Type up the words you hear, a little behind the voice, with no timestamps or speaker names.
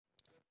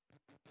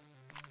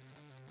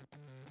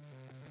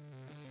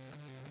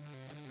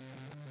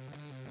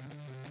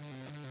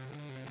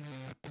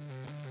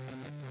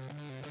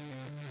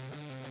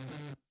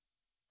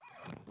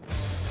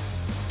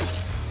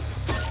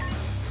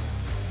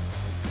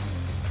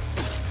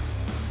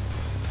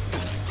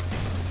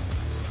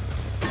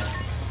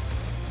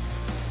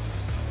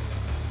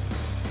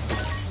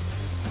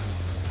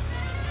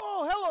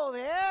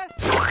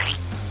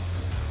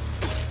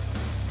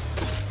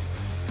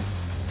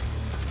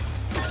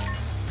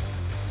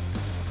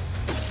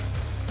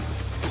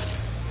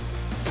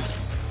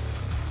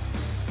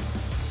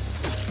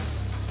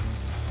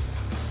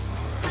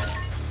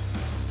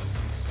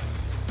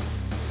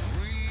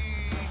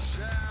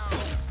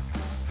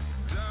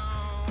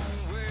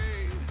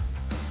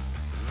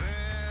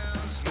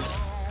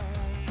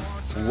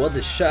What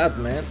a shot,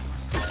 man.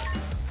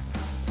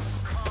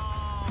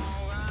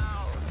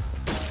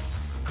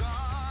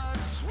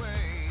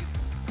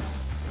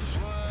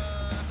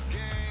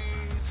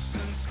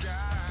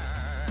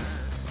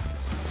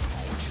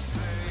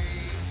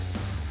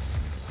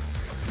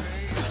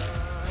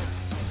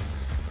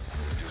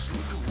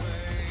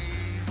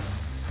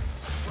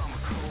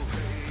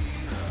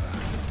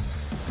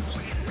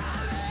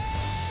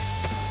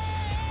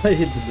 I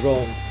hit the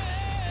drone.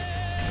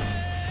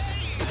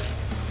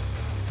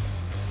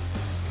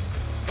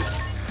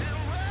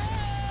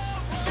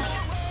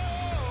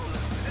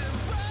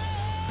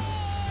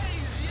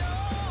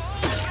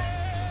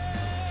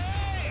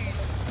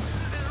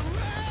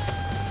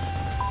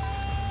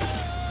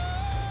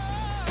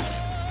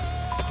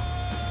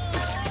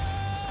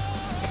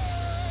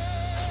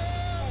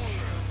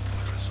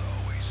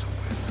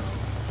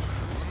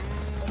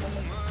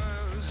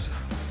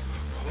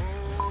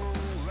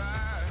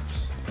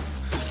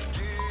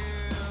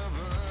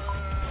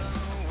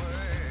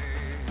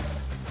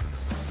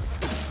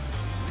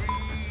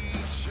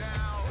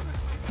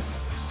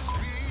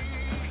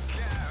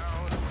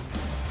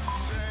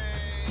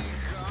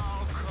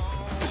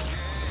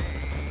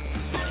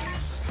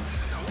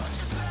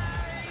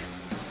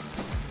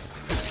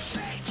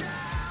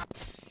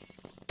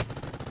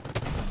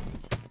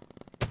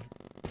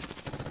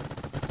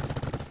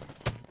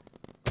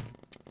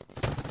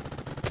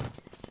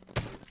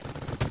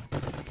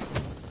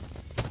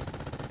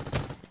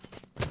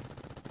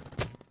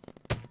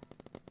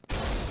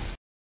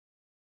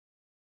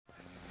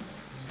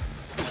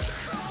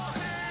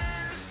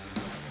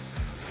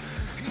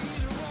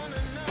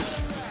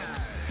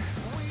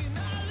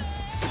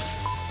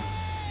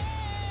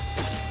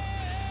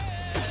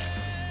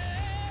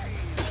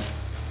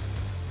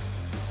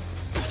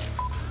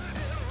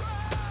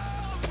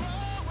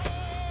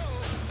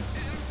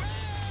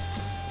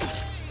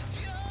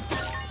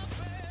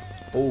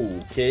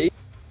 Okay.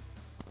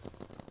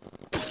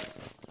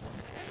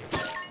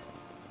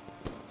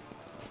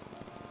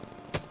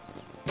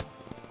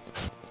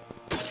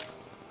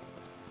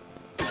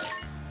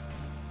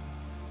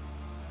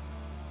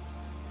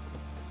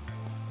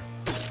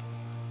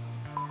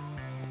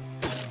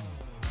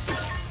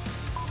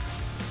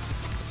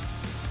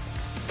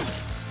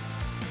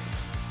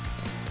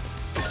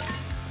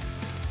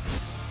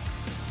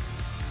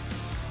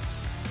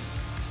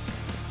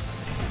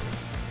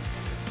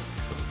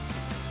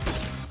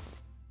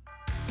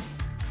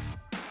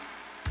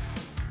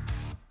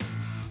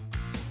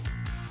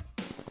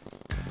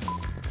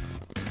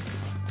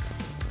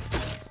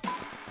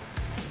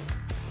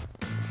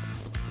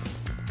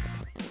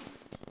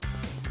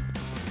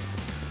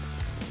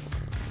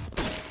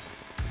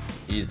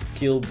 Is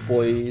kill,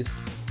 boys.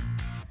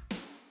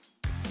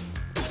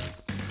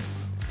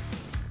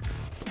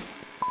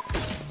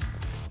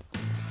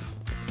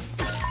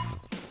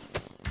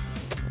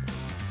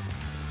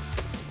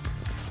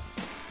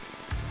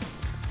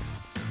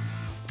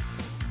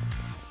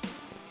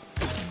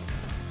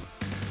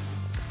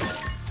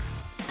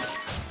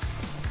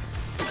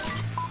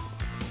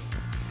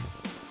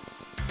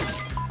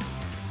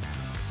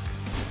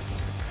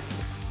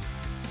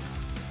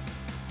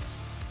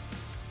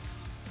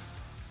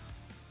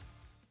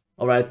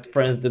 Alright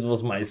friends, that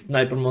was my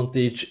sniper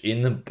montage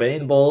in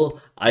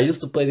paintball. I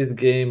used to play this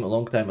game a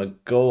long time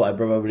ago. I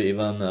probably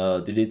even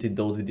deleted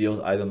those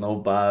videos, I don't know,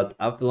 but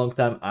after a long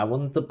time I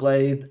wanted to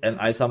play it and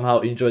I somehow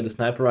enjoyed the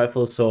sniper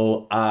rifle,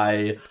 so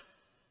I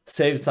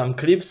saved some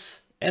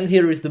clips and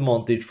here is the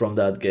montage from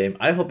that game.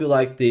 I hope you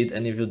liked it,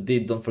 and if you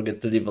did, don't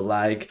forget to leave a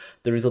like.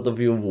 There is a lot of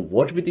you who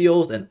watch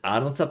videos and are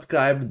not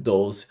subscribed.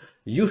 Those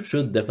you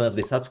should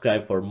definitely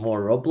subscribe for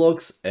more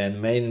Roblox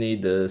and mainly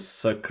the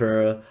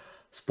soccer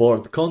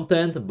sport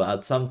content,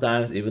 but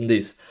sometimes even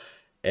this.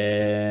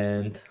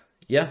 And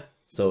yeah,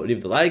 so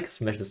leave the like,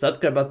 smash the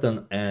subscribe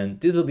button, and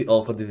this will be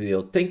all for the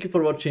video. Thank you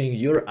for watching,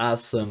 you're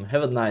awesome,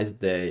 have a nice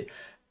day,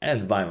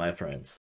 and bye my friends.